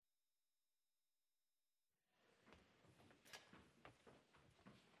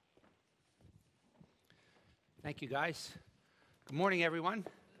Thank you, guys. Good morning, everyone.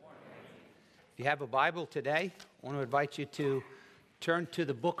 If you have a Bible today, I want to invite you to turn to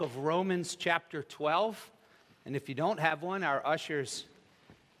the book of Romans chapter 12. And if you don't have one, our ushers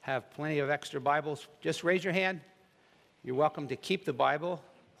have plenty of extra Bibles. Just raise your hand. You're welcome to keep the Bible.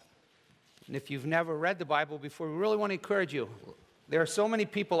 And if you've never read the Bible before, we really want to encourage you. There are so many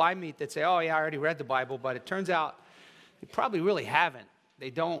people I meet that say, oh, yeah, I already read the Bible, but it turns out they probably really haven't. They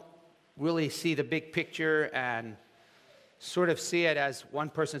don't really see the big picture and sort of see it, as one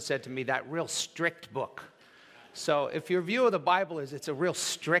person said to me, that real strict book. So if your view of the Bible is it's a real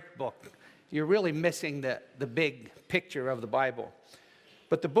strict book, you're really missing the big picture of the Bible.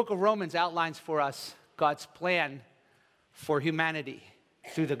 But the book of Romans outlines for us God's plan for humanity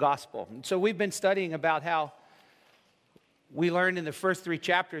through the gospel. And so we've been studying about how we learned in the first 3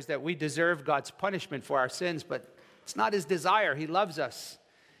 chapters that we deserve God's punishment for our sins, but it's not his desire. He loves us.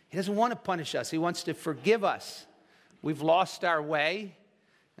 He doesn't want to punish us. He wants to forgive us. We've lost our way,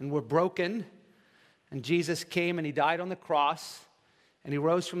 and we're broken. And Jesus came, and he died on the cross, and he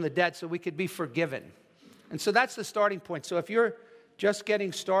rose from the dead so we could be forgiven. And so that's the starting point. So if you're just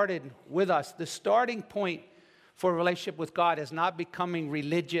getting started with us, the starting point for a relationship with God is not becoming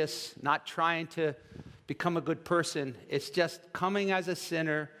religious, not trying to become a good person. It's just coming as a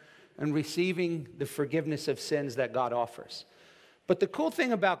sinner and receiving the forgiveness of sins that God offers. But the cool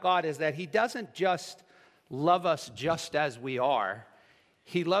thing about God is that he doesn't just love us just as we are.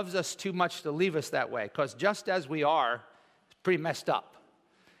 He loves us too much to leave us that way, because just as we are, it's pretty messed up.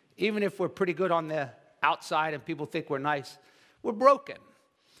 Even if we're pretty good on the outside and people think we're nice, we're broken.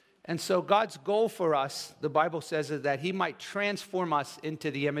 And so God's goal for us, the Bible says, is that he might transform us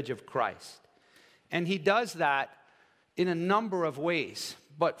into the image of Christ. And he does that in a number of ways.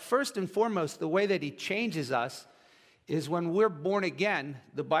 But first and foremost, the way that he changes us is when we're born again.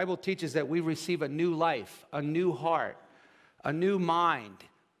 The Bible teaches that we receive a new life, a new heart, a new mind.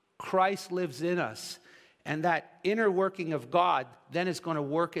 Christ lives in us. And that inner working of God then is going to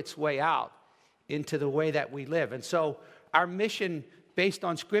work its way out into the way that we live. And so our mission, based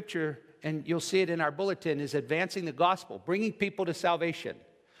on Scripture, and you'll see it in our bulletin, is advancing the gospel, bringing people to salvation.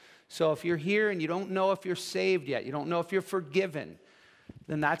 So if you're here and you don't know if you're saved yet, you don't know if you're forgiven,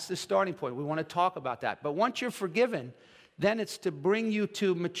 then that's the starting point. We want to talk about that. But once you're forgiven, then it's to bring you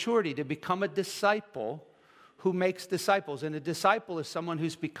to maturity, to become a disciple who makes disciples. And a disciple is someone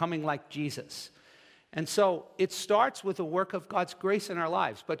who's becoming like Jesus. And so it starts with a work of God's grace in our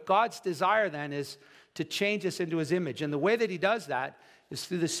lives. But God's desire then is to change us into his image. And the way that he does that is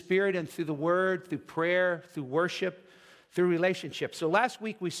through the Spirit and through the Word, through prayer, through worship, through relationship. So last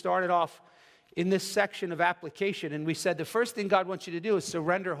week we started off in this section of application, and we said the first thing God wants you to do is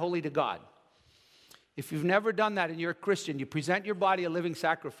surrender wholly to God. If you've never done that and you're a Christian, you present your body a living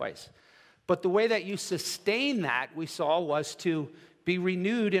sacrifice. But the way that you sustain that, we saw, was to be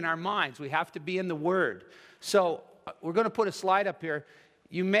renewed in our minds. We have to be in the Word. So we're going to put a slide up here.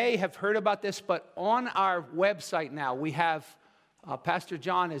 You may have heard about this, but on our website now, we have, Pastor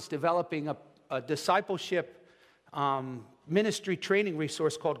John is developing a discipleship ministry training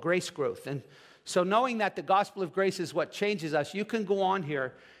resource called Grace Growth. And so knowing that the gospel of grace is what changes us, you can go on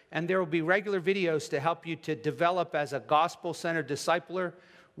here and there will be regular videos to help you to develop as a gospel-centered discipler,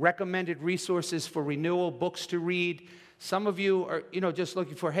 recommended resources for renewal, books to read. Some of you are, just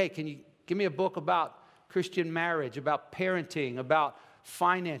looking for, hey, can you give me a book about Christian marriage, about parenting, about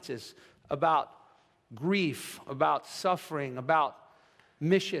finances, about grief, about suffering, about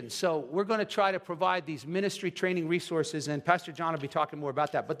mission. So we're going to try to provide these ministry training resources, and Pastor John will be talking more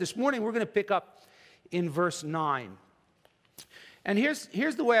about that. But this morning we're going to pick up in verse 9. And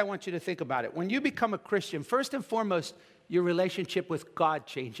here's the way I want you to think about it. When you become a Christian, first and foremost, your relationship with God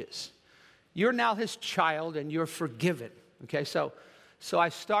changes. You're now his child and you're forgiven. Okay, so I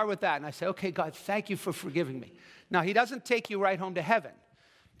start with that and I say, okay, God, thank you for forgiving me. Now, he doesn't take you right home to heaven,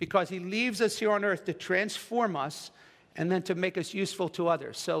 because he leaves us here on earth to transform us and then to make us useful to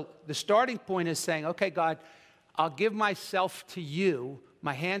others. So the starting point is saying, okay, God, I'll give myself to you.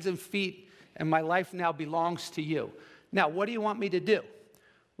 My hands and feet and my life now belongs to you. Now, what do you want me to do?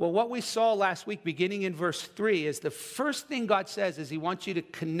 Well, what we saw last week, beginning in verse 3, is the first thing God says is he wants you to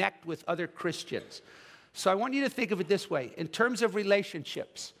connect with other Christians. So I want you to think of it this way. In terms of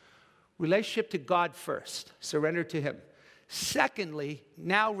relationships, relationship to God first, surrender to him. Secondly,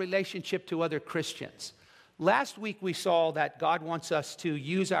 now relationship to other Christians. Last week we saw that God wants us to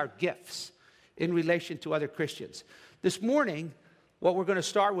use our gifts in relation to other Christians. This morning, what we're going to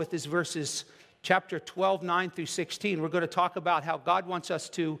start with is verses chapter 12, 9 through 16. We're going to talk about how God wants us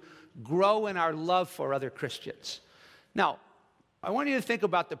to grow in our love for other Christians. Now, I want you to think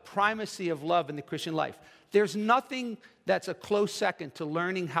about the primacy of love in the Christian life. there's nothing that's a close second to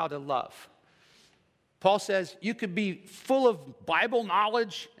learning how to love. Paul says you could be full of Bible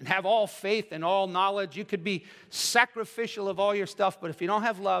knowledge and have all faith and all knowledge. You could be sacrificial of all your stuff, but if you don't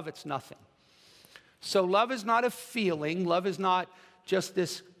have love, it's nothing. So love is not a feeling. Love is not just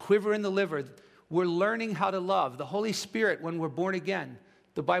this quiver in the liver. We're learning how to love. The Holy Spirit, when we're born again,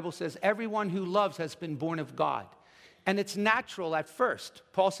 the Bible says everyone who loves has been born of God. And it's natural at first.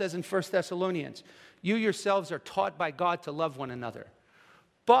 Paul says in 1 Thessalonians, you yourselves are taught by God to love one another.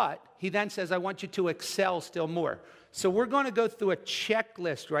 But he then says, I want you to excel still more. So we're going to go through a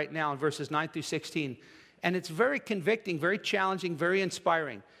checklist right now in verses 9 through 16. And it's very convicting, very challenging, very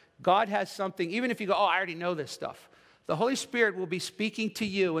inspiring. God has something, even if you go, oh, I already know this stuff. The Holy Spirit will be speaking to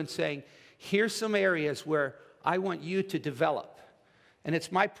you and saying, here's some areas where I want you to develop. And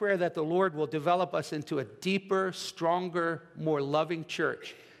it's my prayer that the Lord will develop us into a deeper, stronger, more loving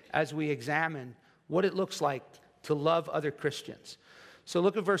church as we examine what it looks like to love other Christians. So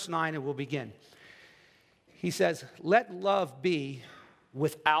look at verse 9 and we'll begin. He says, let love be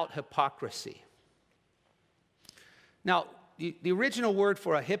without hypocrisy. Now, the original word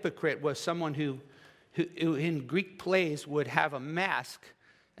for a hypocrite was someone who in Greek plays would have a mask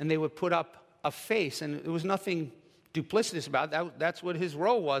and they would put up a face, and there was nothing duplicitous about it. That's what his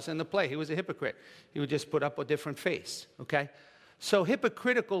role was in the play. He was a hypocrite. He would just put up a different face, okay? So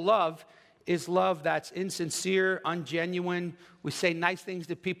hypocritical love is love that's insincere, ungenuine. We say nice things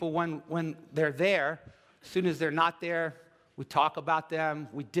to people when they're there. As soon as they're not there, we talk about them,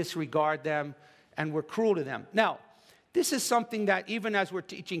 we disregard them, and we're cruel to them. Now, this is something that even as we're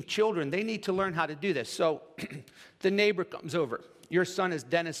teaching children, they need to learn how to do this. So the neighbor comes over. Your son is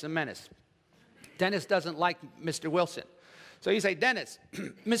Dennis Amenis. Dennis doesn't like Mr. Wilson. So you say, Dennis,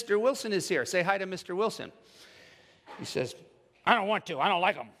 Mr. Wilson is here. Say hi to Mr. Wilson. He says, I don't want to. I don't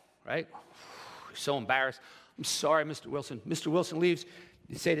like him, right? You're so embarrassed. I'm sorry, Mr. Wilson. Mr. Wilson leaves.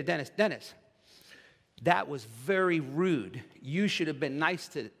 You say to Dennis, Dennis, that was very rude. You should have been nice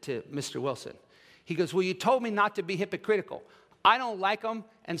to Mr. Wilson. He goes, well, you told me not to be hypocritical. I don't like him,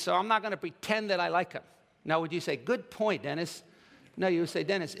 and so I'm not going to pretend that I like him. Now, would you say, good point, Dennis? No, you would say,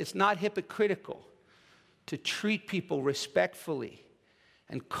 Dennis, it's not hypocritical to treat people respectfully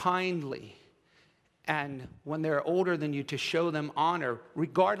and kindly, and when they're older than you, to show them honor,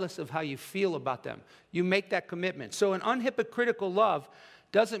 regardless of how you feel about them. You make that commitment. So an unhypocritical love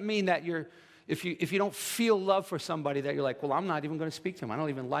doesn't mean that if you don't feel love for somebody, that you're like, well, I'm not even going to speak to him. I don't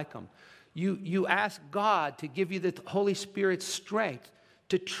even like him. You ask God to give you the Holy Spirit's strength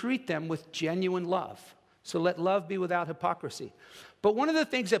to treat them with genuine love. So let love be without hypocrisy. But one of the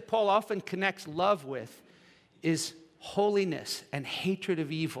things that Paul often connects love with is holiness and hatred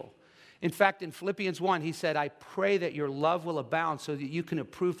of evil. In fact, in Philippians 1, he said, I pray that your love will abound so that you can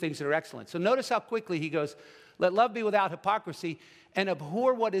approve things that are excellent. So notice how quickly he goes, let love be without hypocrisy and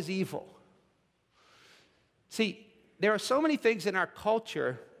abhor what is evil. See, there are so many things in our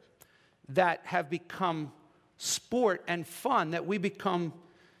culture that have become sport and fun that we become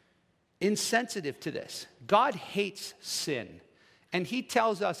insensitive to this. God hates sin, and he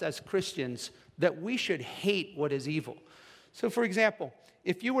tells us as Christians that we should hate what is evil. So, for example,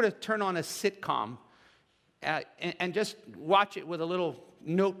 if you were to turn on a sitcom and just watch it with a little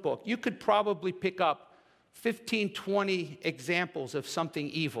notebook, you could probably pick up 15, 20 examples of something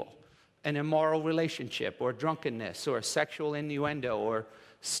evil, an immoral relationship or drunkenness or sexual innuendo or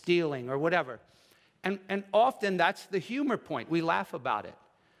stealing or whatever. And often that's the humor point. We laugh about it.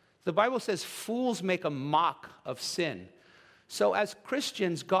 The Bible says fools make a mock of sin. So as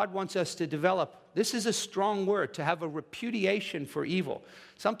Christians, God wants us to develop, this is a strong word, to have a repudiation for evil.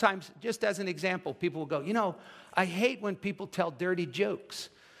 Sometimes, just as an example, people will go, I hate when people tell dirty jokes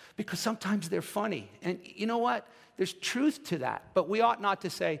because sometimes they're funny. And you know what? There's truth to that. But we ought not to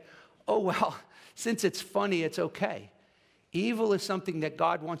say, oh, well, since it's funny, it's okay. Evil is something that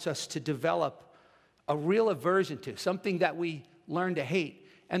God wants us to develop a real aversion to, something that we learn to hate,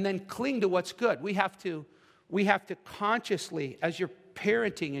 and then cling to what's good. We have to consciously, as you're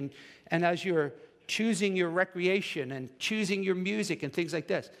parenting and as you're choosing your recreation and choosing your music and things like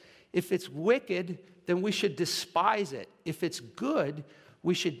this, if it's wicked, then we should despise it. If it's good,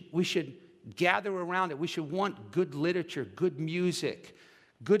 we should gather around it. We should want good literature, good music,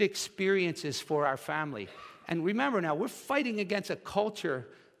 good experiences for our family. And remember now, we're fighting against a culture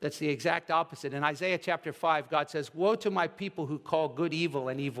that's the exact opposite. In Isaiah chapter 5, God says, woe to my people who call good evil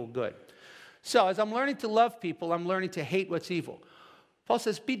and evil good. So as I'm learning to love people, I'm learning to hate what's evil. Paul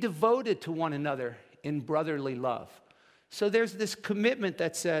says, be devoted to one another in brotherly love. So there's this commitment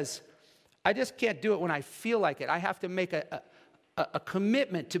that says, I just can't do it when I feel like it. I have to make a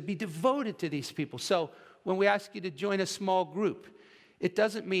commitment to be devoted to these people. So when we ask you to join a small group, it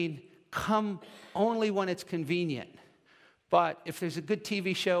doesn't mean come only when it's convenient. But if there's a good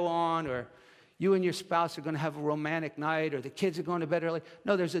TV show on, or you and your spouse are going to have a romantic night, or the kids are going to bed early,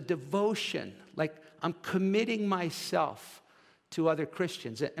 no, there's a devotion. Like, I'm committing myself to other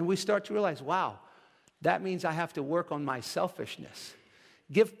Christians. And we start to realize, wow, that means I have to work on my selfishness.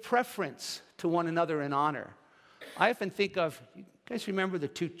 Give preference to one another in honor. I often think of, you guys remember the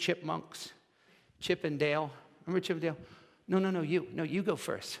two chipmunks? Chip and Dale. Remember Chip and Dale? No, you. No, you go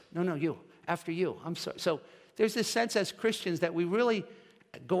first. No, you. After you. I'm sorry. So there's this sense as Christians that we really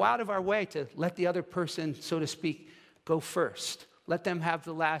go out of our way to let the other person, so to speak, go first. Let them have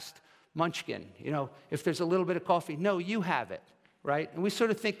the last munchkin. You know, if there's a little bit of coffee, no, you have it, right? And we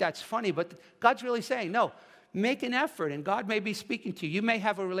sort of think that's funny, but God's really saying, no, make an effort, and God may be speaking to you. You may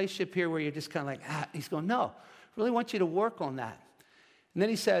have a relationship here where you're just kind of like, He's going, no, I really want you to work on that. And then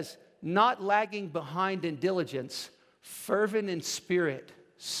he says, not lagging behind in diligence, fervent in spirit,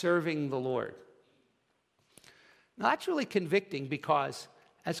 serving the Lord. Now, that's really convicting because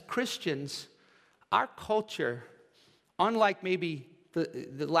as Christians, our culture, unlike maybe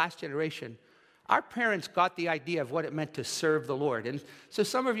the last generation, our parents got the idea of what it meant to serve the Lord. And so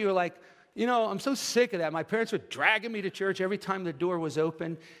some of you are like, you know, I'm so sick of that. My parents were dragging me to church every time the door was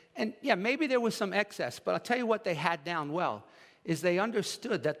open. And yeah, maybe there was some excess, but I'll tell you what they had down well, is they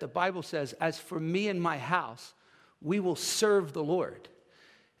understood that the Bible says, as for me and my house, we will serve the Lord.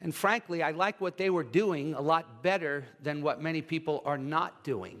 And frankly, I like what they were doing a lot better than what many people are not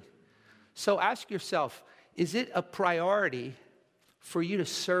doing. So ask yourself, is it a priority for you to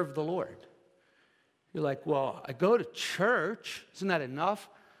serve the Lord? You're like, well, I go to church. Isn't that enough?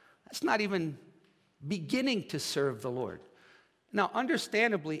 That's not even beginning to serve the Lord. Now,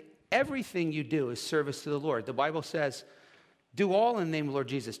 understandably, everything you do is service to the Lord. The Bible says, do all in the name of the Lord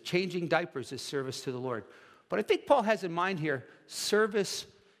Jesus. Changing diapers is service to the Lord. But I think Paul has in mind here service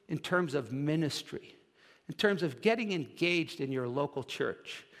in terms of ministry, in terms of getting engaged in your local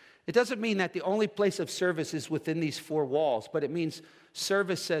church. It doesn't mean that the only place of service is within these four walls, but it means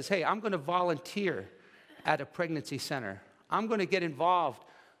service says, hey, I'm going to volunteer at a pregnancy center. I'm going to get involved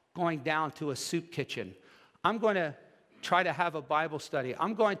going down to a soup kitchen. I'm going to try to have a Bible study.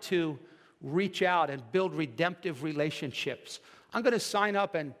 I'm going to reach out and build redemptive relationships. I'm going to sign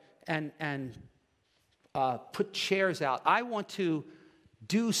up and put chairs out. I want to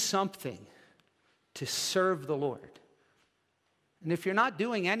do something to serve the Lord. And if you're not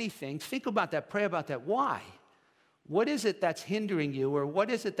doing anything, think about that, pray about that. Why? What is it that's hindering you, or what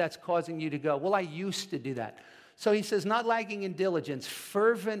is it that's causing you to go, well, I used to do that. So he says, not lagging in diligence,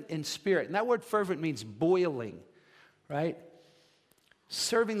 fervent in spirit. And that word fervent means boiling, right?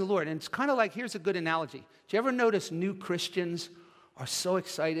 Serving the Lord. And it's kind of like, here's a good analogy. Do you ever notice new Christians are so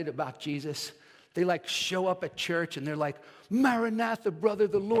excited about Jesus? They like show up at church and they're like, Maranatha, brother,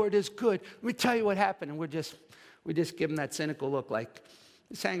 the Lord is good. Let me tell you what happened. And we just give them that cynical look like,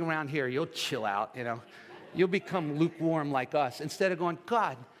 just hang around here, you'll chill out, you know. You'll become lukewarm like us. Instead of going,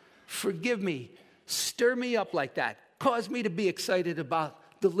 God, forgive me, stir me up like that, cause me to be excited about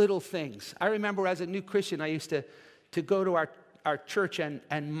the little things. I remember as a new Christian, I used to go to our church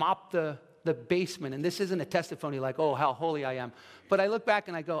and mop the basement. And this isn't a testimony like, oh, how holy I am. But I look back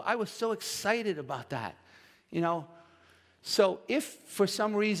and I go, I was so excited about that, you know. So if for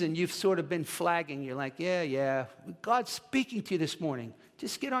some reason you've sort of been flagging, you're like, yeah, God's speaking to you this morning.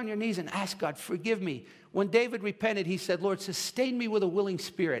 Just get on your knees and ask God, forgive me. When David repented, he said, Lord, sustain me with a willing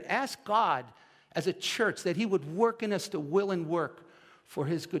spirit. Ask God as a church that he would work in us to will and work for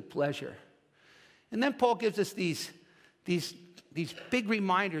his good pleasure. And then Paul gives us these big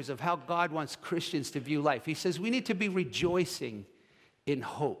reminders of how God wants Christians to view life. He says we need to be rejoicing in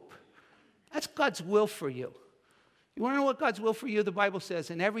hope. That's God's will for you. You want to know what God's will for you? The Bible says,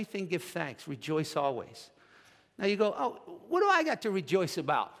 in everything give thanks, rejoice always. Now you go, oh, what do I got to rejoice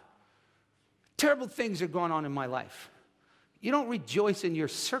about? Terrible things are going on in my life. You don't rejoice in your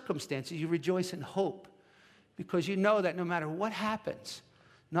circumstances, you rejoice in hope. Because you know that no matter what happens,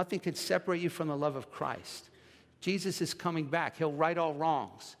 nothing can separate you from the love of Christ. Jesus is coming back. He'll right all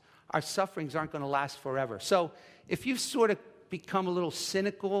wrongs. Our sufferings aren't going to last forever. So if you've sort of become a little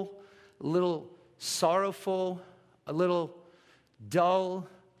cynical, a little sorrowful, a little dull,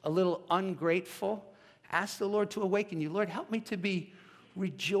 a little ungrateful, ask the Lord to awaken you. Lord, help me to be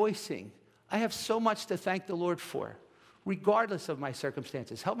rejoicing. I have so much to thank the Lord for, regardless of my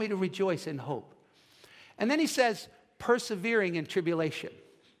circumstances. Help me to rejoice in hope. And then he says, persevering in tribulation.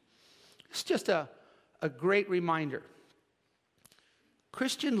 It's just a great reminder.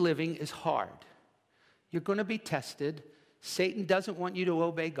 Christian living is hard. You're going to be tested. Satan doesn't want you to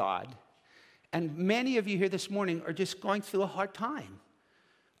obey God. And many of you here this morning are just going through a hard time.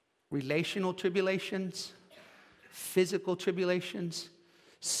 Relational tribulations, physical tribulations,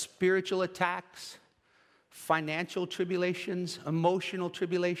 spiritual attacks, financial tribulations, emotional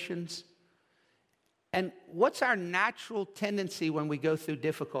tribulations. And what's our natural tendency when we go through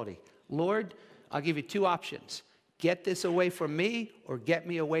difficulty? Lord, I'll give you two options. Get this away from me or get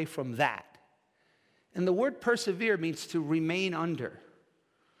me away from that. And the word persevere means to remain under.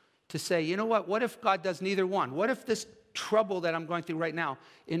 To say, you know what if God does neither one? What if this trouble that I'm going through right now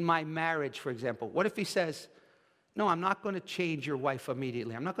in my marriage, for example, what if he says, no, I'm not going to change your wife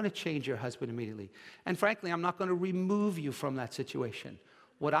immediately. I'm not going to change your husband immediately. And frankly, I'm not going to remove you from that situation.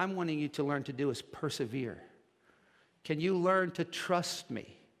 What I'm wanting you to learn to do is persevere. Can you learn to trust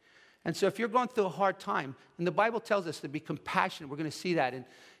me? And so if you're going through a hard time, and the Bible tells us to be compassionate, we're going to see that,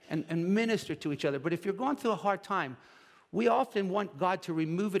 and minister to each other. But if you're going through a hard time, we often want God to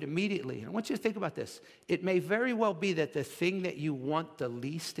remove it immediately. And I want you to think about this. It may very well be that the thing that you want the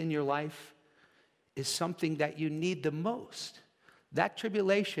least in your life is something that you need the most. That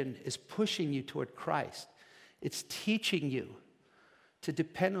tribulation is pushing you toward Christ. It's teaching you to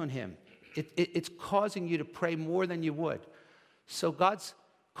depend on him. It's causing you to pray more than you would. So God's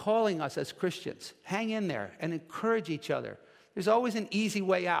calling us as Christians, hang in there and encourage each other. There's always an easy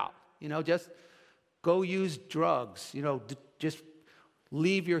way out. Just go use drugs. Just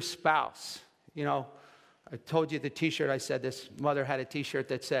leave your spouse. I told you the t-shirt, I said this mother had a t-shirt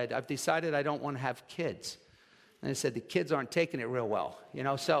that said, I've decided I don't want to have kids. And it said, the kids aren't taking it real well.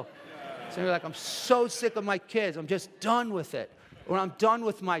 So you're like, I'm so sick of my kids. I'm just done with it. Or I'm done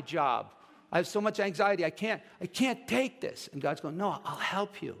with my job. I have so much anxiety. I can't take this. And God's going, no, I'll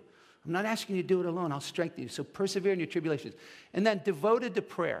help you. I'm not asking you to do it alone. I'll strengthen you. So persevere in your tribulations. And then devoted to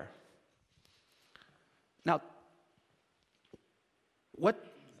prayer. Now,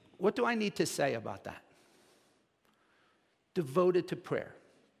 what do I need to say about that? Devoted to prayer.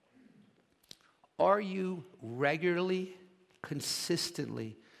 Are you regularly,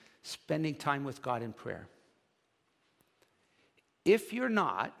 consistently spending time with God in prayer? If you're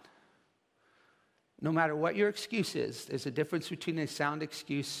not, no matter what your excuse is, there's a difference between a sound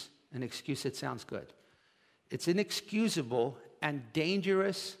excuse and an excuse that sounds good. It's inexcusable and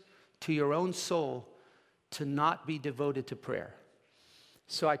dangerous to your own soul to not be devoted to prayer.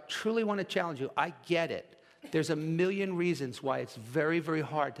 So I truly want to challenge you. I get it. There's a million reasons why it's very, very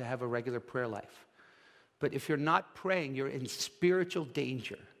hard to have a regular prayer life. But if you're not praying, you're in spiritual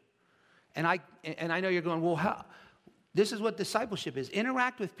danger. And I know you're going, well, how? This is what discipleship is.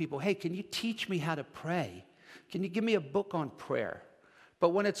 Interact with people. Hey, can you teach me how to pray? Can you give me a book on prayer? But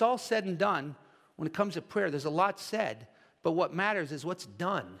when it's all said and done, when it comes to prayer, there's a lot said. But what matters is what's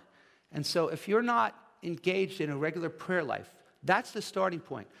done. And so if you're not engaged in a regular prayer life, that's the starting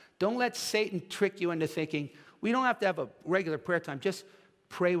point. Don't let Satan trick you into thinking, we don't have to have a regular prayer time. Just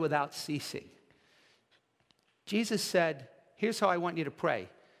pray without ceasing. Jesus said, here's how I want you to pray.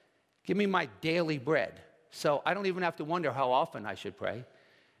 Give me my daily bread. So I don't even have to wonder how often I should pray.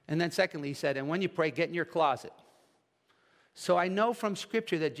 And then secondly, he said, and when you pray, get in your closet. So I know from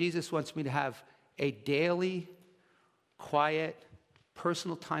Scripture that Jesus wants me to have a daily, quiet,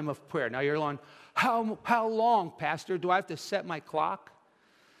 personal time of prayer. Now you're going, how long, Pastor? Do I have to set my clock?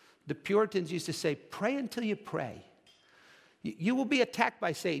 The Puritans used to say, pray until you pray. You will be attacked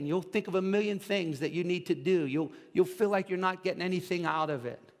by Satan. You'll think of a million things that you need to do. You'll feel like you're not getting anything out of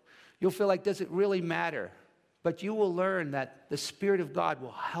it. You'll feel like, does it really matter? But you will learn that the Spirit of God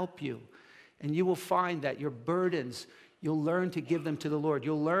will help you. And you will find that your burdens, you'll learn to give them to the Lord.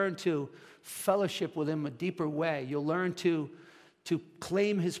 You'll learn to fellowship with him a deeper way. You'll learn to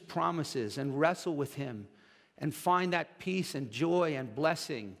claim his promises and wrestle with him and find that peace and joy and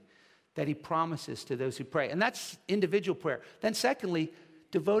blessing that he promises to those who pray. And that's individual prayer. Then secondly,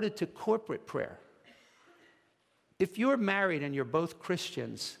 devoted to corporate prayer. If you're married and you're both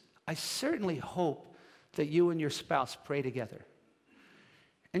Christians, I certainly hope that you and your spouse pray together.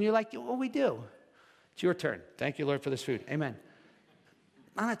 And you're like, well, we do. It's your turn. Thank you, Lord, for this food. Amen.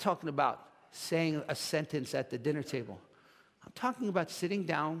 I'm not talking about saying a sentence at the dinner table. I'm talking about sitting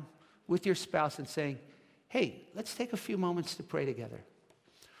down with your spouse and saying, hey, let's take a few moments to pray together.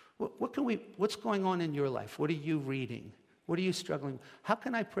 What's going on in your life? What are you reading? What are you struggling with? How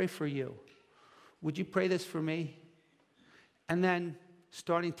can I pray for you? Would you pray this for me? And then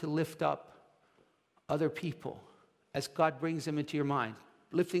starting to lift up other people as God brings them into your mind,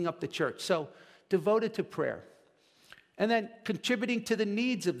 lifting up the church. So devoted to prayer. And then contributing to the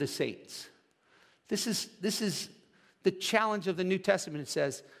needs of the saints. This is the challenge of the New Testament. It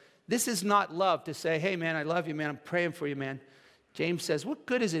says, this is not love to say, hey, man, I love you, man. I'm praying for you, man. James says, what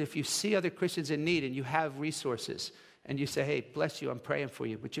good is it if you see other Christians in need and you have resources and you say, hey, bless you, I'm praying for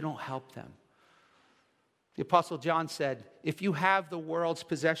you, but you don't help them? The Apostle John said, if you have the world's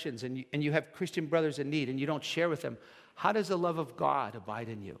possessions and you have Christian brothers in need and you don't share with them, how does the love of God abide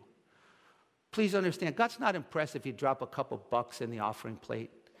in you? Please understand, God's not impressed if you drop a couple bucks in the offering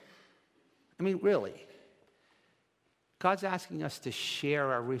plate. I mean, really. God's asking us to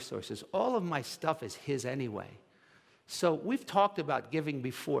share our resources. All of my stuff is His anyway. So we've talked about giving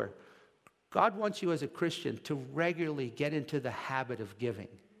before. God wants you as a Christian to regularly get into the habit of giving.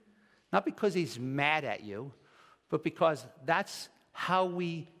 Not because He's mad at you, but because that's how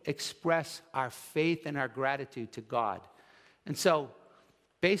we express our faith and our gratitude to God. And so,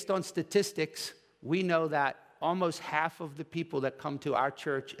 based on statistics, we know that almost half of the people that come to our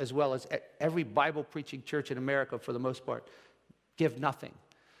church, as well as every Bible-preaching church in America for the most part, give nothing.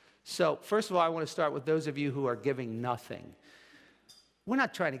 So, first of all, I want to start with those of you who are giving nothing. We're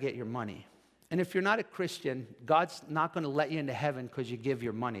not trying to get your money. And if you're not a Christian, God's not going to let you into heaven because you give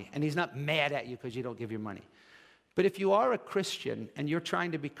your money. And He's not mad at you because you don't give your money. But if you are a Christian and you're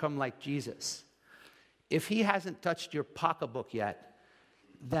trying to become like Jesus, if He hasn't touched your pocketbook yet,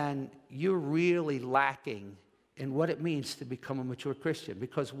 then you're really lacking in what it means to become a mature Christian.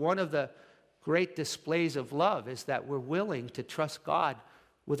 Because one of the great displays of love is that we're willing to trust God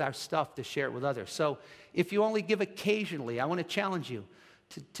with our stuff to share it with others. So if you only give occasionally, I want to challenge you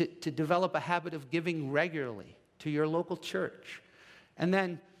to develop a habit of giving regularly to your local church. And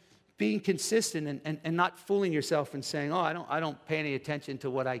then being consistent and not fooling yourself and saying, oh, I don't pay any attention to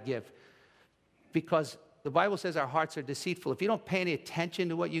what I give. Because the Bible says our hearts are deceitful. If you don't pay any attention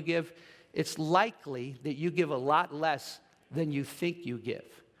to what you give, it's likely that you give a lot less than you think you give.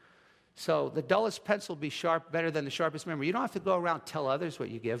 So the dullest pencil be sharp better than the sharpest memory. You don't have to go around and tell others what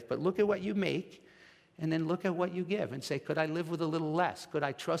you give, but look at what you make and then look at what you give and say, could I live with a little less? Could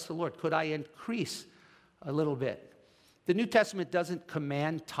I trust the Lord? Could I increase a little bit? The New Testament doesn't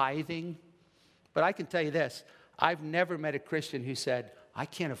command tithing, but I can tell you this. I've never met a Christian who said, I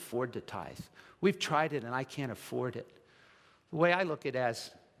can't afford to tithe. We've tried it and I can't afford it. The way I look at it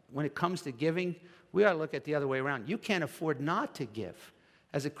as, when it comes to giving, we ought to look at the other way around. You can't afford not to give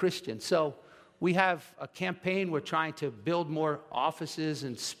as a Christian. So we have a campaign. We're trying to build more offices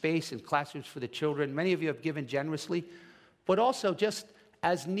and space and classrooms for the children. Many of you have given generously, but also just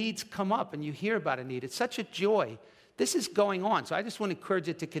as needs come up and you hear about a need, it's such a joy. This is going on, so I just want to encourage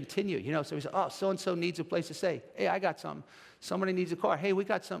it to continue. You know, so we say, oh, so-and-so needs a place to stay. Hey, I got something. Somebody needs a car. Hey, we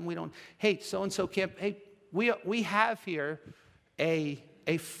got something we don't. Hey, so-and-so can't. Hey, we have here a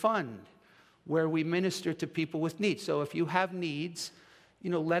fund where we minister to people with needs. So if you have needs,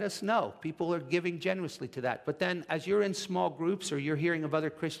 let us know. People are giving generously to that. But then as you're in small groups or you're hearing of other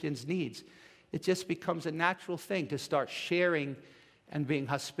Christians' needs, it just becomes a natural thing to start sharing and being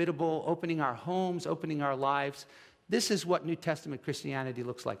hospitable, opening our homes, opening our lives. This is what New Testament Christianity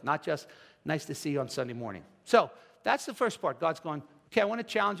looks like, not just nice to see you on Sunday morning. So that's the first part. God's going, okay, I want to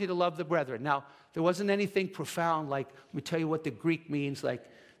challenge you to love the brethren. Now, there wasn't anything profound like, let me tell you what the Greek means, like,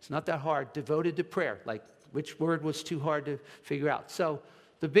 it's not that hard, devoted to prayer, like, which word was too hard to figure out? So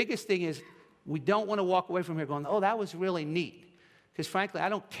the biggest thing is we don't want to walk away from here going, oh, that was really neat. Because frankly, I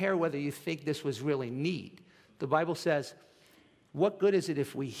don't care whether you think this was really neat. The Bible says, what good is it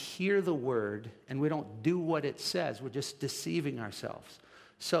if we hear the word and we don't do what it says? We're just deceiving ourselves.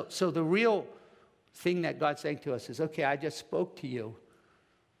 So the real thing that God's saying to us is, okay, I just spoke to you.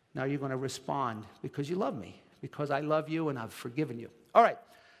 Now you're going to respond because you love me, because I love you and I've forgiven you. All right.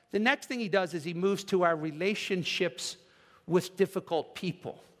 The next thing He does is He moves to our relationships with difficult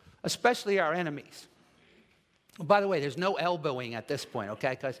people, especially our enemies. By the way, there's no elbowing at this point, okay?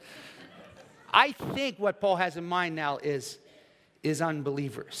 Because I think what Paul has in mind now is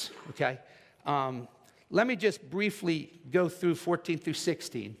unbelievers, okay? Let me just briefly go through 14 through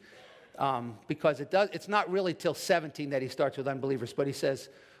 16, because it's not really till 17 that he starts with unbelievers, but he says,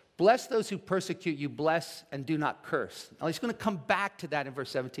 bless those who persecute you, bless and do not curse. Now, he's going to come back to that in verse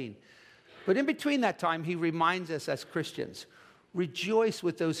 17. But in between that time, he reminds us as Christians, rejoice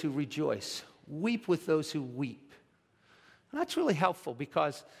with those who rejoice, weep with those who weep. And that's really helpful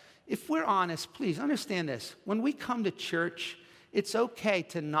because if we're honest, please understand this. When we come to church, it's okay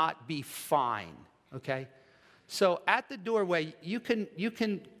to not be fine, okay? So at the doorway, you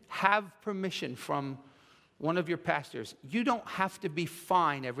can have permission from one of your pastors. You don't have to be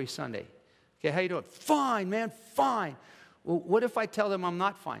fine every Sunday. Okay, how you doing? Fine, man, fine. Well, what if I tell them I'm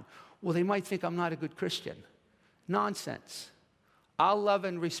not fine? Well, they might think I'm not a good Christian. Nonsense. I'll love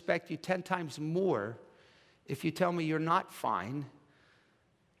and respect you 10 times more if you tell me you're not fine,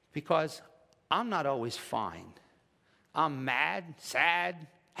 because I'm not always fine. I'm mad, sad,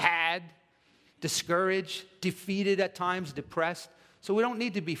 had, discouraged, defeated at times, depressed. So we don't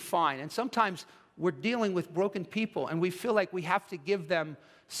need to be fine. And sometimes we're dealing with broken people and we feel like we have to give them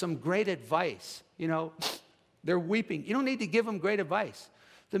some great advice. You know, they're weeping. You don't need to give them great advice.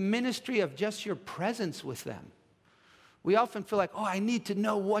 The ministry of just your presence with them. We often feel like, oh, I need to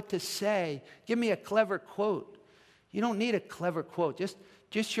know what to say. Give me a clever quote. You don't need a clever quote.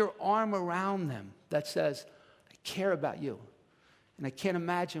 Just your arm around them that says, I care about you. And I can't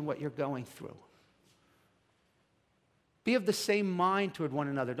imagine what you're going through. Be of the same mind toward one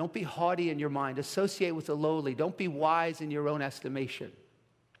another. Don't be haughty in your mind. Associate with the lowly. Don't be wise in your own estimation.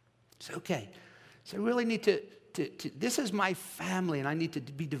 It's okay. So I really need to this is my family and I need to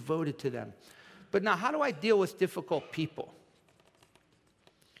be devoted to them. But now, how do I deal with difficult people?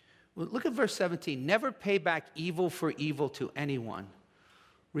 Well, look at verse 17. Never pay back evil for evil to anyone.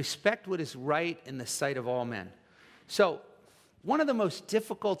 Respect what is right in the sight of all men. So, one of the most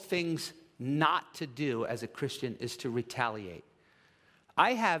difficult things not to do as a Christian is to retaliate.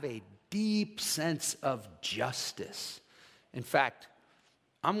 I have a deep sense of justice. In fact,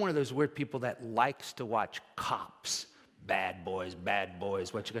 I'm one of those weird people that likes to watch Cops. Bad boys,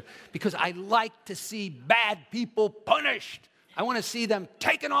 what you got? Because I like to see bad people punished. I want to see them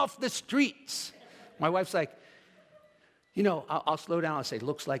taken off the streets. My wife's like, you know, I'll slow down. I'll say,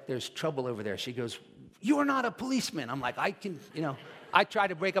 looks like there's trouble over there. She goes, you are not a policeman. I'm like, I can, you know, I tried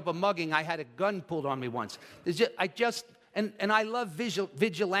to break up a mugging. I had a gun pulled on me once. And I love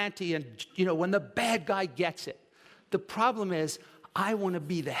vigilante and, you know, when the bad guy gets it. The problem is, I want to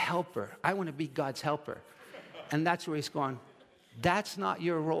be the helper. I want to be God's helper. And that's where he's gone. That's not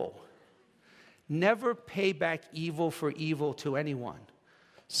your role. Never pay back evil for evil to anyone.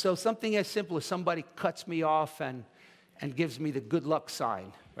 So something as simple as somebody cuts me off and gives me the good luck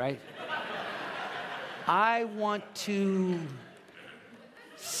sign, right? I want to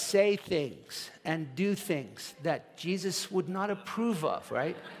say things and do things that Jesus would not approve of,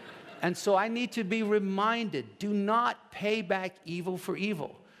 right? And so I need to be reminded, do not pay back evil for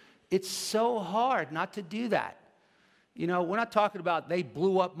evil. It's so hard not to do that. You know, we're not talking about they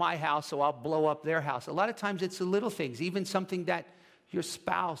blew up my house, so I'll blow up their house. A lot of times it's the little things, even something that your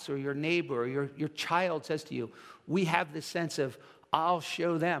spouse or your neighbor or your child says to you. We have this sense of, I'll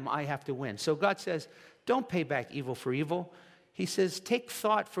show them I have to win. So God says, don't pay back evil for evil. He says, take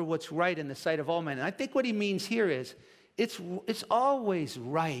thought for what's right in the sight of all men. And I think what he means here is, it's always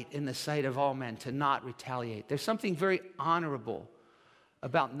right in the sight of all men to not retaliate. There's something very honorable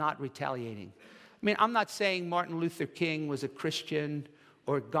about not retaliating. I mean, I'm not saying Martin Luther King was a Christian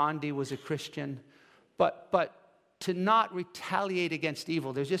or Gandhi was a Christian, but to not retaliate against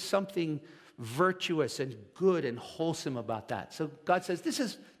evil, there's just something virtuous and good and wholesome about that. So God says, this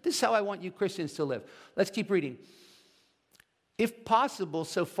is how I want you Christians to live. Let's keep reading. If possible,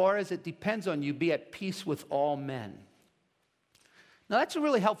 so far as it depends on you, be at peace with all men. Now, that's a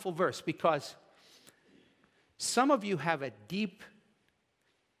really helpful verse because some of you have a deep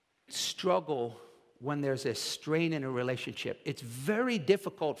struggle when there's a strain in a relationship. It's very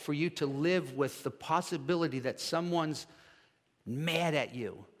difficult for you to live with the possibility that someone's mad at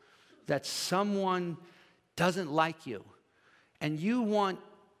you, that someone doesn't like you, and you want,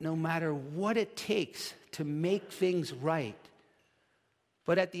 no matter what it takes, to make things right.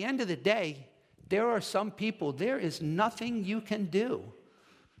 But at the end of the day, there are some people, there is nothing you can do.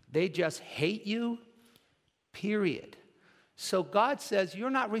 They just hate you, period. So God says you're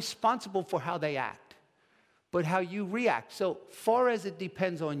not responsible for how they act, but how you react. So far as it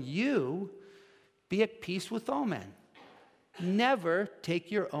depends on you, be at peace with all men. Never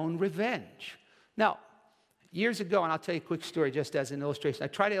take your own revenge. Now, years ago, and I'll tell you a quick story just as an illustration. I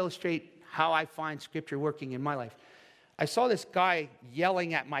try to illustrate how I find Scripture working in my life. I saw this guy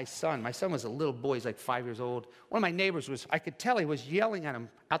yelling at my son. My son was a little boy. He's like 5 years old. One of my neighbors I could tell he was yelling at him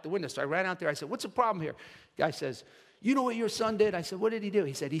out the window. So I ran out there. I said, what's the problem here? The guy says, you know what your son did? I said, what did he do?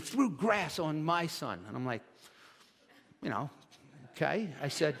 He said, he threw grass on my son. And I'm like, you know, okay. I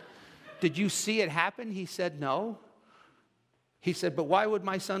said, did you see it happen? He said, no. He said, but why would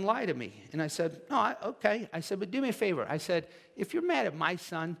my son lie to me? And I said, no, okay. I said, but do me a favor. I said, if you're mad at my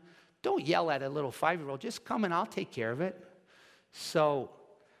son, don't yell at a little 5-year-old. Just come and I'll take care of it. So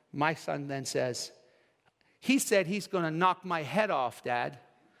my son then says, he said he's going to knock my head off, Dad.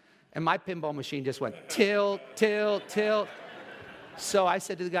 And my pinball machine just went tilt, tilt, tilt. So I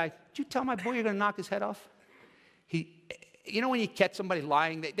said to the guy, did you tell my boy you're going to knock his head off? You know when you catch somebody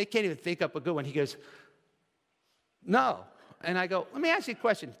lying, they can't even think up a good one. He goes, no. And I go, let me ask you a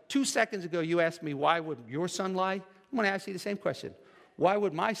question. 2 seconds ago, you asked me, why would your son lie? I'm going to ask you the same question. Why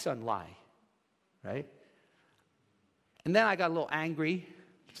would my son lie? Right? And then I got a little angry,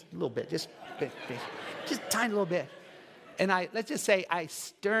 just a little bit, just a tiny little bit. And let's just say I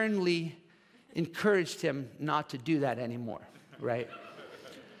sternly encouraged him not to do that anymore, right?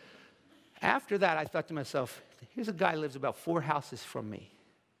 After that, I thought to myself, here's a guy who lives about 4 houses from me,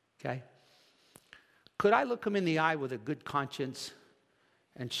 okay? Could I look him in the eye with a good conscience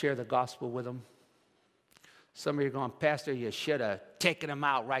and share the gospel with him? Some of you are going, Pastor, you should have taken him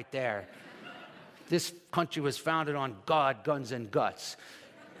out right there. This country was founded on God, guns, and guts.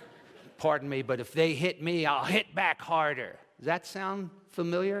 Pardon me, but if they hit me, I'll hit back harder. Does that sound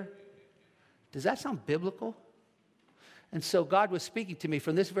familiar? Does that sound biblical? And so God was speaking to me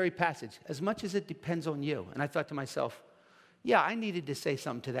from this very passage, as much as it depends on you. And I thought to myself, yeah, I needed to say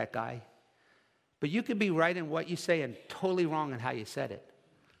something to that guy. But you could be right in what you say and totally wrong in how you said it.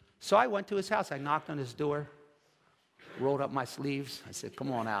 So I went to his house. I knocked on his door, rolled up my sleeves. I said,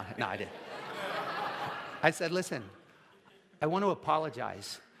 come on out. No, I didn't. I said, listen, I want to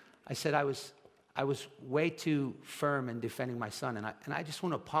apologize. I said I was way too firm in defending my son, and I just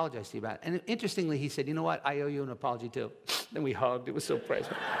want to apologize to you about it. And interestingly, he said, you know what? I owe you an apology too. Then we hugged. It was so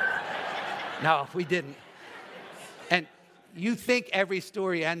precious. No, we didn't. And you think every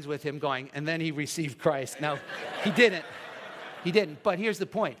story ends with him going, and then he received Christ. No, he didn't. He didn't. But here's the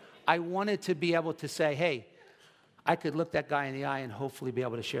point. I wanted to be able to say, hey, I could look that guy in the eye and hopefully be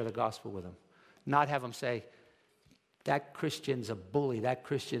able to share the gospel with him. Not have him say, that Christian's a bully. That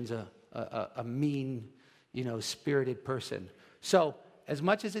Christian's a mean, spirited person. So as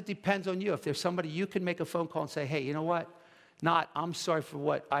much as it depends on you, if there's somebody you can make a phone call and say, hey, you know what? Not, I'm sorry for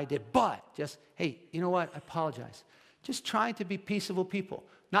what I did, but just, hey, you know what? I apologize. Just trying to be peaceable people,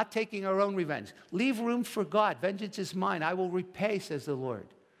 not taking our own revenge. Leave room for God. Vengeance is mine. I will repay, says the Lord.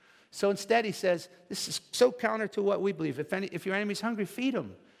 So instead he says, this is so counter to what we believe. If your enemy's hungry, feed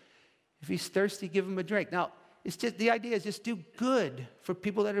him. If he's thirsty, give him a drink. Now, it's just the idea is just do good for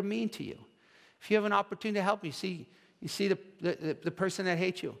people that are mean to you. If you have an opportunity to help, you see the person that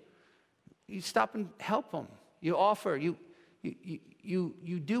hates you, you stop and help them. You offer. You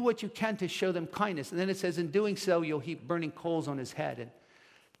do what you can to show them kindness. And then it says, in doing so, you'll heap burning coals on his head. And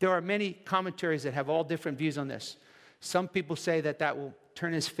there are many commentaries that have all different views on this. Some people say that will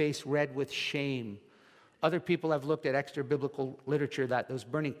turn his face red with shame. Other people have looked at extra biblical literature that those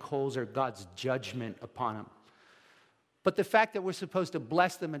burning coals are God's judgment upon him. But the fact that we're supposed to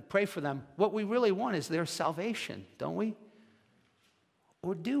bless them and pray for them, what we really want is their salvation, don't we?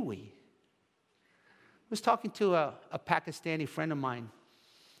 Or do we? I was talking to a Pakistani friend of mine,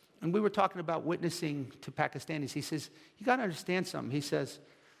 and we were talking about witnessing to Pakistanis. He says, you got to understand something. He says,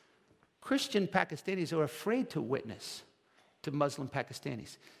 Christian Pakistanis are afraid to witness to Muslim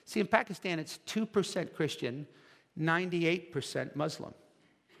Pakistanis. See, in Pakistan, it's 2% Christian, 98% Muslim.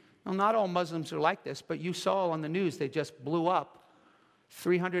 Now, not all Muslims are like this, but you saw on the news, they just blew up.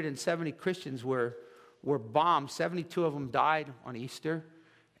 370 Christians were bombed. 72 of them died on Easter,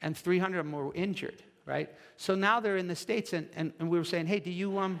 and 300 of them were injured, right? So now they're in the States, and we were saying, hey, do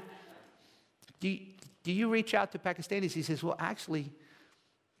you reach out to Pakistanis? He says, well, actually,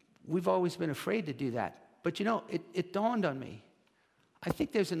 we've always been afraid to do that. But it dawned on me. I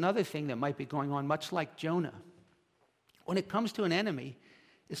think there's another thing that might be going on, much like Jonah. When it comes to an enemy,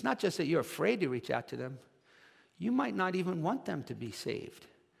 it's not just that you're afraid to reach out to them. You might not even want them to be saved.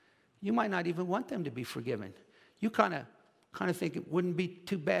 You might not even want them to be forgiven. You kind of think it wouldn't be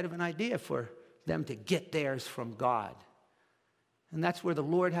too bad of an idea for them to get theirs from God. And that's where the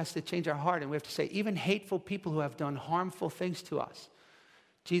Lord has to change our heart. And we have to say, even hateful people who have done harmful things to us,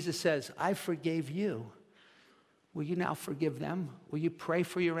 Jesus says, I forgave you. Will you now forgive them? Will you pray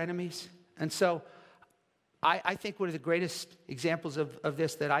for your enemies? And so I think one of the greatest examples of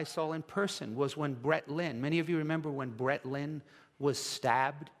this that I saw in person was when Brett Lynn, many of you remember when Brett Lynn was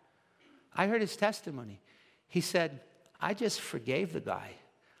stabbed? I heard his testimony. He said, I just forgave the guy.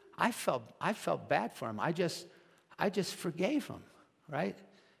 I felt bad for him. I just forgave him, right?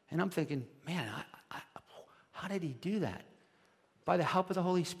 And I'm thinking, man, how did he do that? By the help of the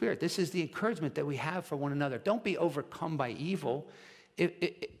Holy Spirit. This is the encouragement that we have for one another. Don't be overcome by evil.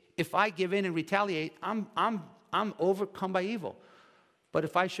 If I give in and retaliate, I'm overcome by evil. But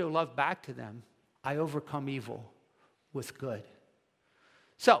if I show love back to them, I overcome evil with good.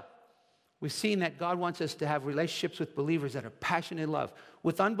 So, we've seen that God wants us to have relationships with believers that are passionate in love.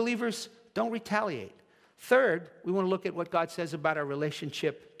 With unbelievers, don't retaliate. Third, we want to look at what God says about our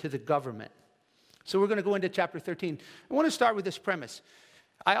relationship to the government. So we're going to go into chapter 13. I want to start with this premise.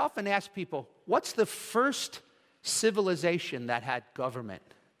 I often ask people, what's the first civilization that had government?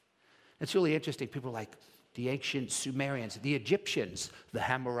 It's really interesting. People are like the ancient Sumerians, the Egyptians, the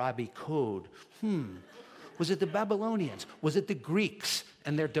Hammurabi Code. Was it the Babylonians? Was it the Greeks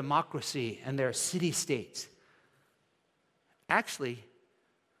and their democracy and their city-states? Actually,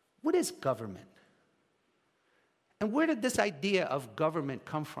 what is government? And where did this idea of government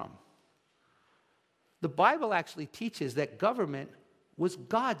come from? The Bible actually teaches that government was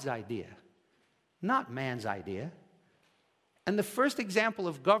God's idea, not man's idea. And the first example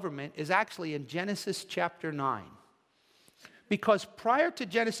of government is actually in Genesis chapter 9. Because prior to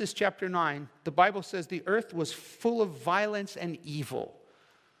Genesis chapter 9, the Bible says the earth was full of violence and evil,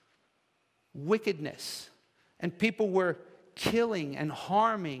 wickedness, and people were killing and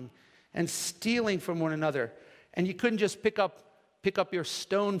harming and stealing from one another. And you couldn't just pick up your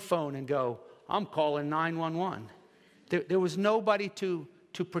stone phone and go, I'm calling 911. There was nobody to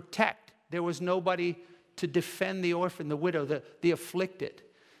protect. There was nobody to defend the orphan, the widow, the afflicted.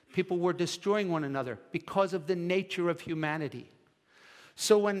 People were destroying one another because of the nature of humanity.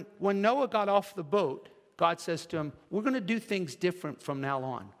 So when Noah got off the boat, God says to him, we're going to do things different from now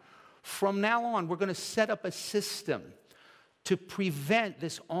on. From now on, we're going to set up a system to prevent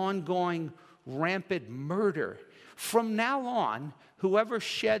this ongoing rampant murder. From now on, whoever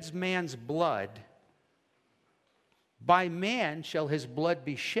sheds man's blood, by man shall his blood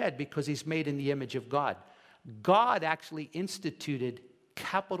be shed because he's made in the image of God. God actually instituted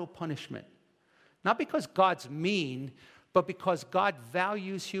capital punishment. Not because God's mean, but because God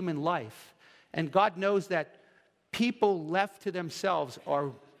values human life. And God knows that people left to themselves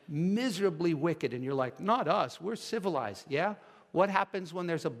are miserably wicked. And you're like, not us, we're civilized. Yeah? What happens when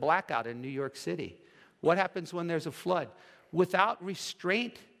there's a blackout in New York City? What happens when there's a flood? Without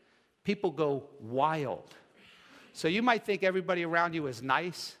restraint, people go wild. So you might think everybody around you is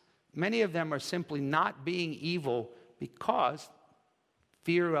nice. Many of them are simply not being evil because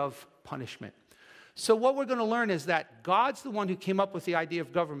fear of punishment. So what we're going to learn is that God's the one who came up with the idea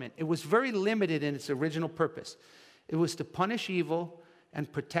of government. It was very limited in its original purpose. It was to punish evil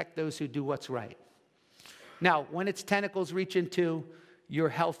and protect those who do what's right. Now, when its tentacles reach into your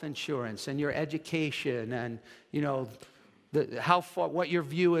health insurance and your education and, what your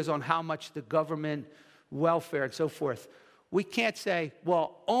view is on how much the government welfare and so forth, we can't say,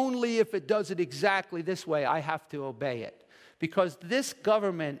 well, only if it does it exactly this way, I have to obey it. Because this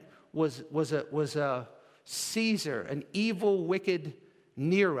government was a Caesar, an evil, wicked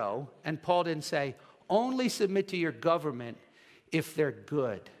Nero, and Paul didn't say, only submit to your government if they're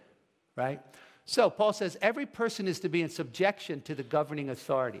good, right? So Paul says every person is to be in subjection to the governing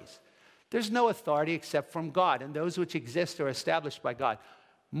authorities. There's no authority except from God, and those which exist are established by God.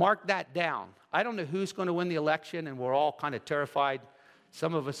 Mark that down. I don't know who's going to win the election, and we're all kind of terrified,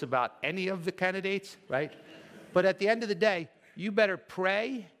 some of us, about any of the candidates, right? But at the end of the day, you better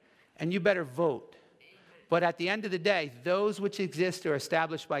pray and you better vote. But at the end of the day, those which exist are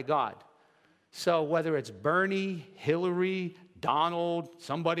established by God. So whether it's Bernie, Hillary, Donald,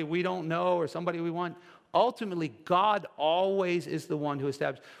 somebody we don't know or somebody we want, ultimately God always is the one who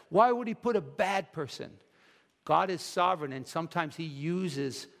establishes. Why would he put a bad person? God is sovereign, and sometimes he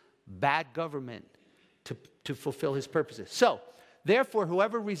uses bad government to fulfill his purposes. So, therefore,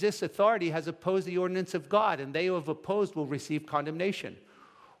 whoever resists authority has opposed the ordinance of God, and they who have opposed will receive condemnation.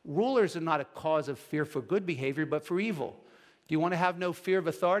 Rulers are not a cause of fear for good behavior, but for evil. Do you want to have no fear of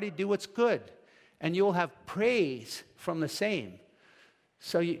authority? Do what's good, and you'll have praise from the same.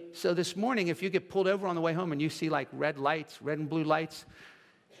 So this morning, if you get pulled over on the way home and you see like red lights, red and blue lights,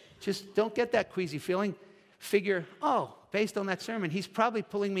 just don't get that queasy feeling. Figure, based on that sermon, he's probably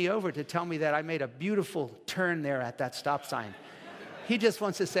pulling me over to tell me that I made a beautiful turn there at that stop sign. He just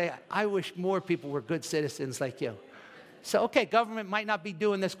wants to say, I wish more people were good citizens like you. So, okay, government might not be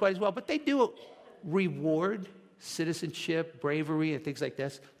doing this quite as well, but they do reward citizenship, bravery, and things like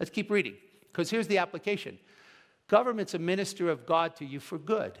this. Let's keep reading, because here's the application. Government's a minister of God to you for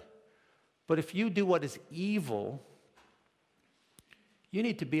good. But if you do what is evil, you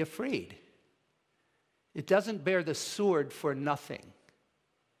need to be afraid. It doesn't bear the sword for nothing.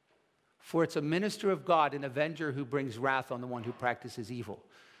 For it's a minister of God, an avenger who brings wrath on the one who practices evil.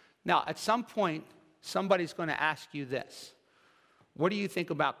 Now, at some point, somebody's going to ask you this. What do you think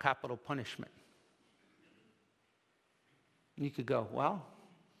about capital punishment? And you could go, well,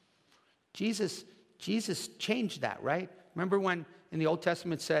 Jesus changed that, right? Remember when in the Old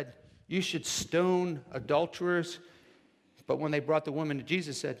Testament said, you should stone adulterers, but when they brought the woman to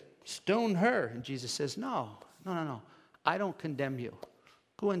Jesus, said, stone her. And Jesus says, no. I don't condemn you.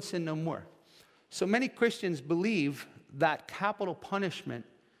 Go and sin no more. So many Christians believe that capital punishment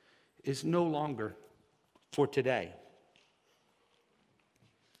is no longer for today.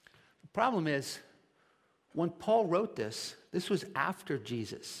 The problem is, when Paul wrote this was after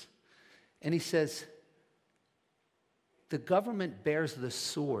Jesus. And he says, the government bears the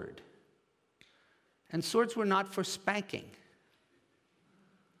sword. And swords were not for spanking.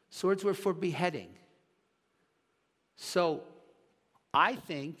 Swords were for beheading. So I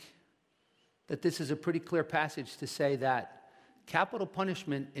think that this is a pretty clear passage to say that capital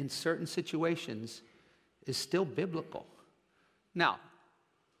punishment in certain situations is still biblical. Now,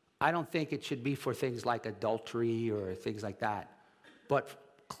 I don't think it should be for things like adultery or things like that, but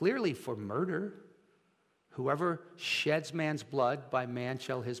clearly for murder. Whoever sheds man's blood, by man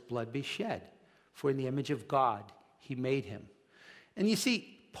shall his blood be shed. For in the image of God he made him. And you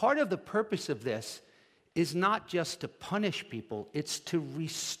see, part of the purpose of this is not just to punish people, it's to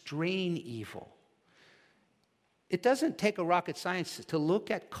restrain evil. It doesn't take a rocket science to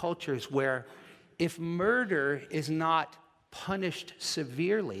look at cultures where if murder is not punished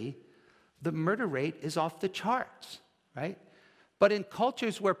severely, the murder rate is off the charts, right? But in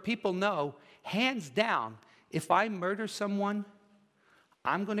cultures where people know, hands down, if I murder someone,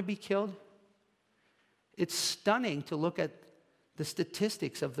 I'm going to be killed. It's stunning to look at the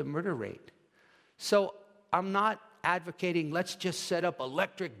statistics of the murder rate. So I'm not advocating let's just set up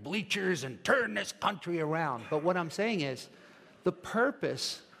electric bleachers and turn this country around. But what I'm saying is the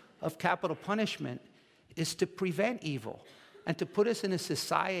purpose of capital punishment is to prevent evil and to put us in a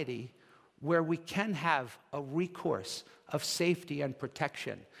society where we can have a recourse of safety and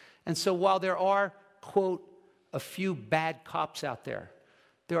protection. And so while there are, quote, a few bad cops out there,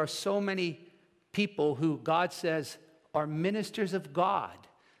 there are so many people who God says are ministers of God.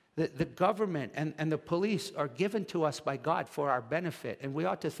 The government and the police are given to us by God for our benefit, and we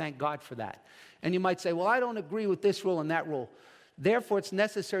ought to thank God for that. And you might say, well, I don't agree with this rule and that rule. Therefore, it's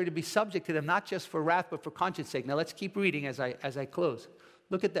necessary to be subject to them, not just for wrath, but for conscience sake. Now, let's keep reading as I close.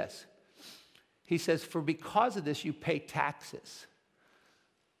 Look at this. He says, for because of this, you pay taxes.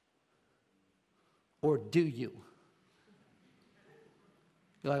 Or do you?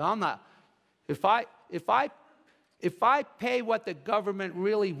 You're like, I'm not. If I pay what the government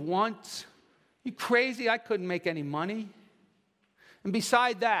really wants, you crazy? I couldn't make any money. And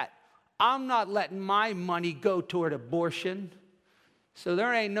beside that, I'm not letting my money go toward abortion. So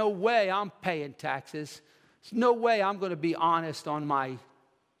there ain't no way I'm paying taxes. There's no way I'm going to be honest on my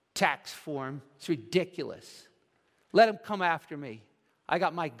tax form. It's ridiculous. Let them come after me. I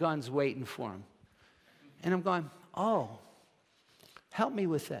got my guns waiting for them. And I'm going, oh, help me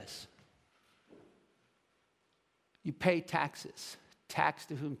with this. You pay taxes. Tax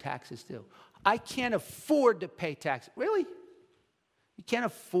to whom tax is due. I can't afford to pay taxes. Really? You can't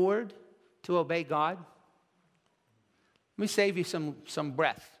afford to obey God? Let me save you some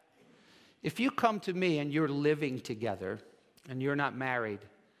breath. If you come to me and you're living together and you're not married,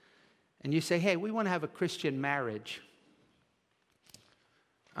 and you say, hey, we want to have a Christian marriage,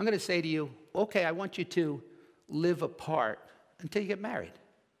 I'm going to say to you, okay, I want you to live apart until you get married.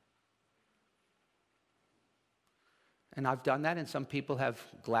 And I've done that, and some people have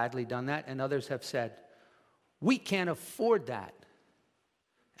gladly done that, and others have said, we can't afford that.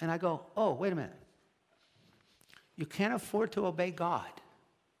 And I go, oh, wait a minute. You can't afford to obey God.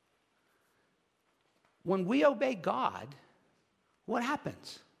 When we obey God, what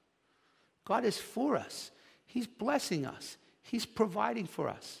happens? God is for us. He's blessing us. He's providing for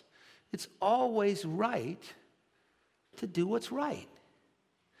us. It's always right to do what's right.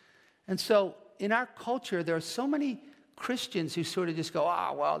 And so in our culture, there are so many Christians who sort of just go,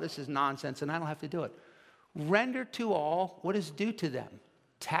 well, this is nonsense, and I don't have to do it. Render to all what is due to them.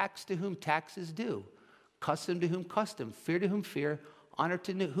 Tax to whom tax is due. Custom to whom custom. Fear to whom fear. Honor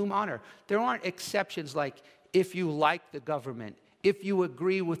to whom honor. There aren't exceptions like if you like the government, if you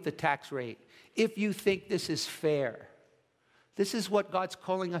agree with the tax rate, if you think this is fair. This is what God's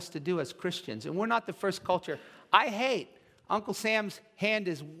calling us to do as Christians. And we're not the first culture. I hate Uncle Sam's hand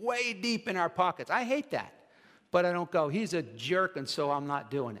is way deep in our pockets. I hate that. But I don't go, he's a jerk, and so I'm not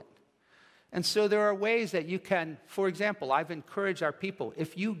doing it. And so there are ways that you can, for example, I've encouraged our people,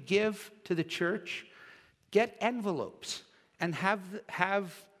 if you give to the church, get envelopes and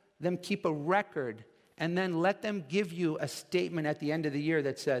have them keep a record, and then let them give you a statement at the end of the year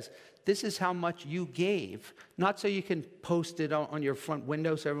that says, this is how much you gave. Not so you can post it on your front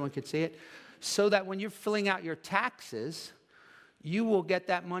window so everyone can see it, so that when you're filling out your taxes, you will get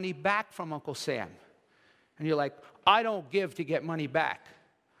that money back from Uncle Sam. And you're like, I don't give to get money back.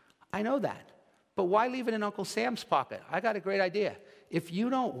 I know that. But why leave it in Uncle Sam's pocket? I got a great idea. If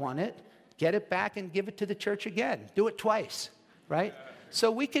you don't want it, get it back and give it to the church again. Do it twice, right? So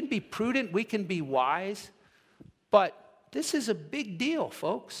we can be prudent, we can be wise, but this is a big deal,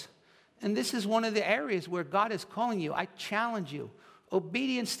 folks. And this is one of the areas where God is calling you. I challenge you.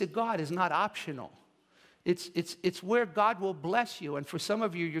 Obedience to God is not optional. It's where God will bless you. And for some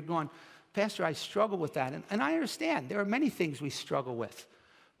of you, you're going, Pastor, I struggle with that. And I understand. There are many things we struggle with.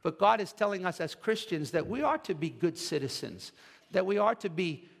 But God is telling us as Christians that we are to be good citizens, that we are to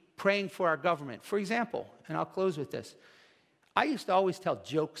be praying for our government. For example, and I'll close with this, I used to always tell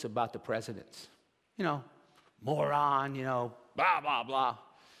jokes about the presidents. Moron, blah, blah, blah.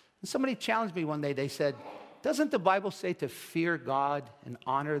 And somebody challenged me one day. They said, doesn't the Bible say to fear God and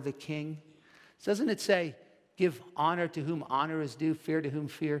honor the king? Doesn't it say, give honor to whom honor is due, fear to whom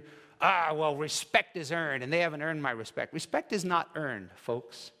fear? Well, respect is earned, and they haven't earned my respect. Respect is not earned,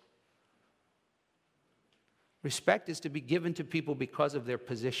 folks. Respect is to be given to people because of their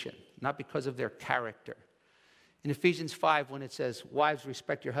position, not because of their character. In Ephesians 5, when it says, wives,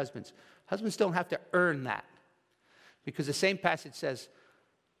 respect your husbands, husbands don't have to earn that. Because the same passage says,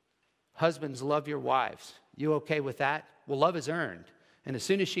 husbands, love your wives. You okay with that? Well, love is earned. And as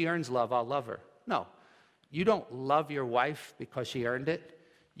soon as she earns love, I'll love her. No, you don't love your wife because she earned it.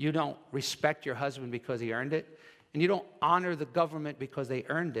 You don't respect your husband because he earned it. And you don't honor the government because they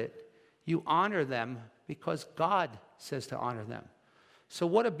earned it. You honor them because God says to honor them. So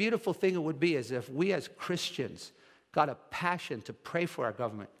what a beautiful thing it would be is if we as Christians got a passion to pray for our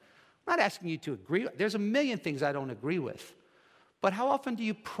government. I'm not asking you to agree. There's a million things I don't agree with. But how often do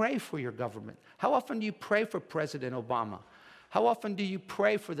you pray for your government? How often do you pray for President Obama? How often do you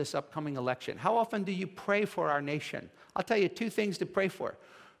pray for this upcoming election? How often do you pray for our nation? I'll tell you 2 things to pray for.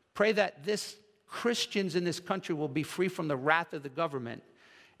 Pray that Christians in this country will be free from the wrath of the government.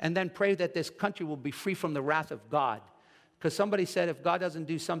 And then pray that this country will be free from the wrath of God. Because somebody said if God doesn't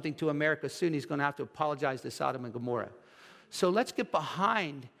do something to America soon, he's going to have to apologize to Sodom and Gomorrah. So let's get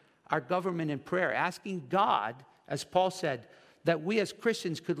behind our government in prayer, asking God, as Paul said, that we as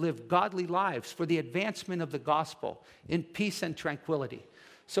Christians could live godly lives for the advancement of the gospel in peace and tranquility.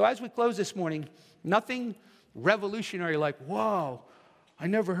 So as we close this morning, nothing revolutionary like, whoa, I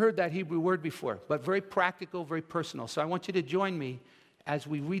never heard that Hebrew word before, but very practical, very personal. So I want you to join me as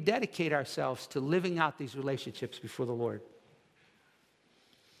we rededicate ourselves to living out these relationships before the Lord.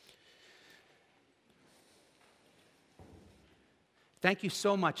 Thank you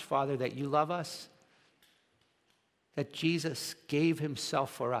so much, Father, that you love us, that Jesus gave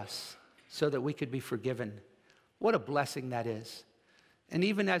himself for us so that we could be forgiven. What a blessing that is. And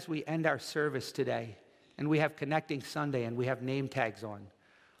even as we end our service today, and we have Connecting Sunday, and we have name tags on,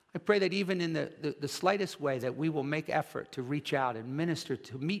 I pray that even in the slightest way that we will make effort to reach out and minister,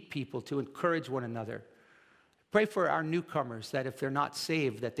 to meet people, to encourage one another. Pray for our newcomers that if they're not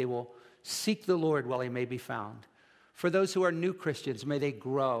saved, that they will seek the Lord while he may be found. For those who are new Christians, may they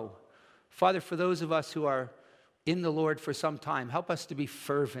grow. Father, for those of us who are in the Lord for some time, help us to be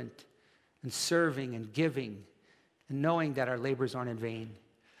fervent and serving and giving and knowing that our labors aren't in vain.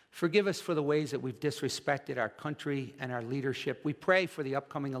 Forgive us for the ways that we've disrespected our country and our leadership. We pray for the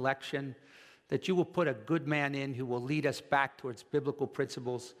upcoming election that you will put a good man in who will lead us back towards biblical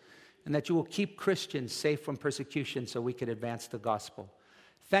principles, and that you will keep Christians safe from persecution so we can advance the gospel.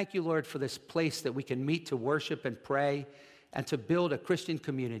 Thank you, Lord, for this place that we can meet to worship and pray and to build a Christian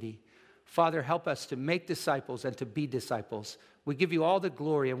community. Father, help us to make disciples and to be disciples. We give you all the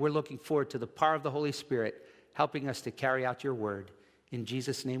glory, and we're looking forward to the power of the Holy Spirit helping us to carry out your word. In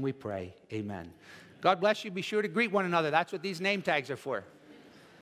Jesus' name we pray, amen. God bless you. Be sure to greet one another. That's what these name tags are for.